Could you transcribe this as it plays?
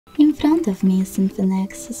In front of me is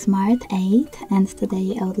INFINIX Smart 8, and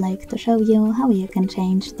today I would like to show you how you can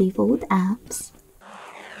change default apps.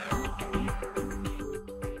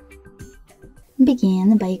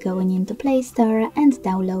 Begin by going into Play Store and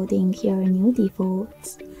downloading your new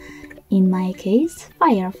defaults. In my case,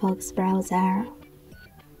 Firefox browser.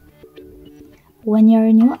 When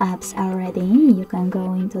your new apps are ready, you can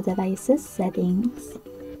go into Devices Settings.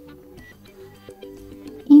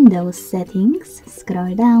 In those settings,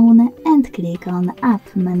 scroll down and click on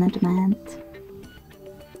App Management.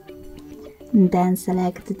 Then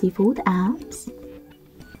select Default Apps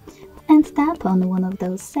and tap on one of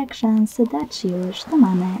those sections that you wish to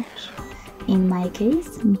manage. In my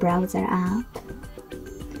case, Browser app.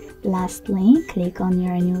 Lastly, click on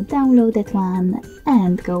your new downloaded one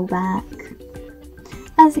and go back.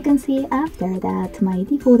 As you can see, after that, my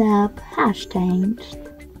default app has changed.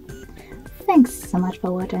 Thanks so much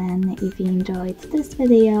for watching. If you enjoyed this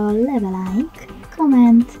video, leave a like,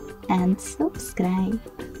 comment and subscribe.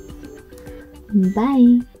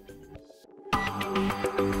 Bye!